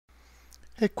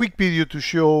A quick video to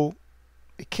show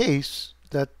a case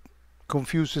that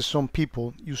confuses some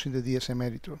people using the DSM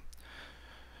editor.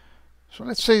 So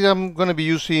let's say I'm going to be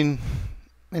using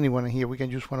anyone here. We can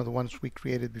use one of the ones we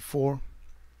created before.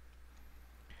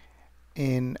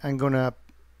 And I'm going to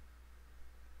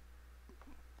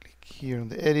click here on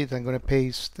the edit. I'm going to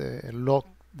paste the log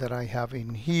that I have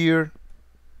in here.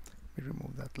 Let me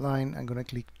remove that line. I'm going to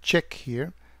click check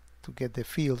here to get the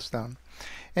fields down.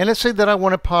 And let's say that I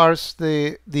want to parse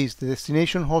the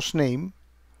destination host name,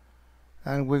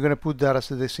 and we're going to put that as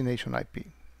the destination IP.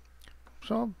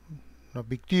 So no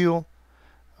big deal.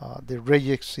 The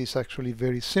regex is actually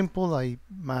very simple. I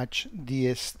match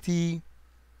DST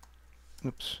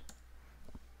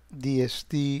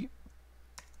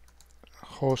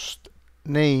host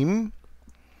name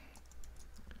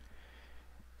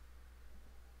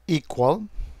equal,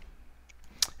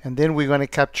 and then we're going to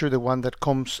capture the one that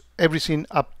comes everything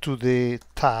up to the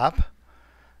tab.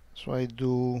 So I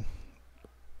do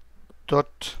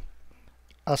dot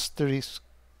asterisk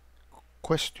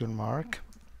question mark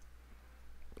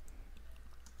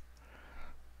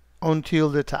until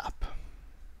the tab,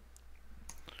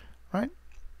 right?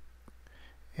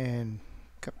 And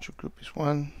capture group is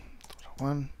one,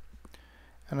 and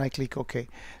I click OK.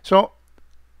 So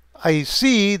I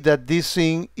see that this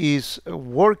thing is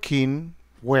working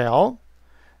well,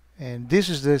 and this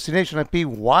is the destination IP.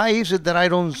 Why is it that I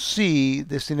don't see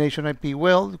destination IP?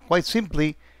 Well, quite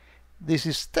simply, this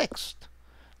is text,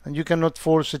 and you cannot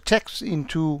force a text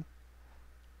into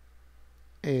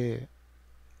an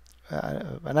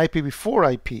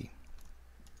IPv4 IP.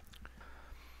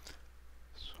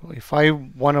 So if I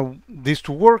want this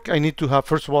to work, I need to have,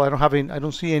 first of all, I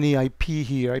don't see any IP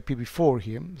here, IPv4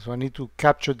 here, so I need to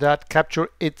capture that, capture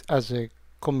it as a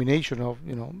combination of,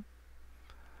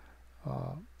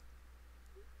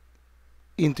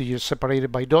 integers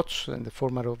separated by dots in the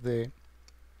format of the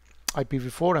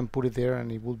IPv4, and put it there,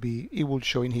 and it will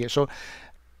show in here. So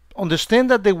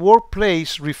understand that the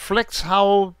workplace reflects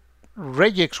how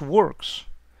regex works,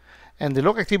 and the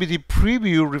log activity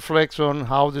preview reflects on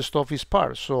how the stuff is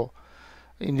parsed. So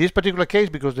in this particular case,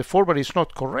 because the format is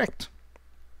not correct,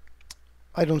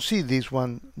 I don't see this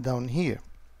one down here.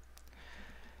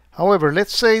 However,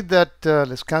 let's say that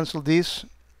let's cancel this,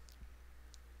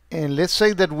 and let's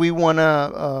say that we want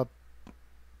to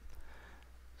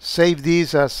save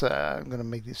this as I'm going to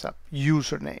make this up,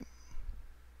 username,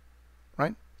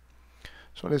 right?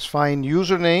 So let's find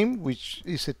username, which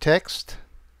is a text,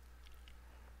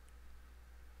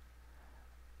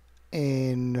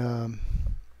 and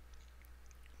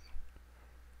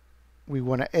we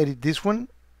want to edit this one,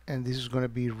 and this is going to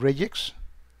be regex.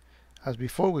 As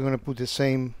before, we're going to put the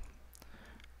same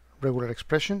regular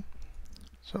expression.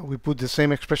 So we put the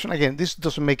same expression. Again, this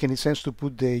doesn't make any sense to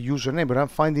put the username, but I'm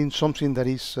finding something that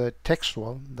is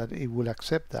textual, that it will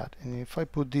accept that. And if I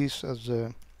put this as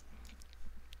a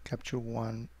capture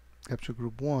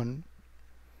group 1,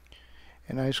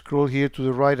 and I scroll here to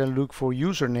the right and look for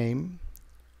username,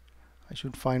 I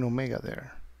should find omega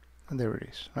there, and there it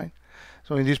is, right?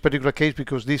 So in this particular case,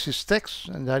 because this is text,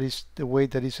 and that is the way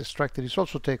that is extracted, is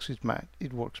also text,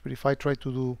 it works. But if I try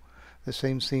to do the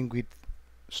same thing with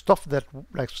stuff that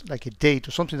like a date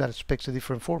or something that expects a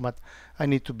different format, I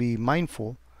need to be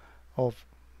mindful of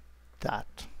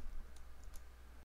that.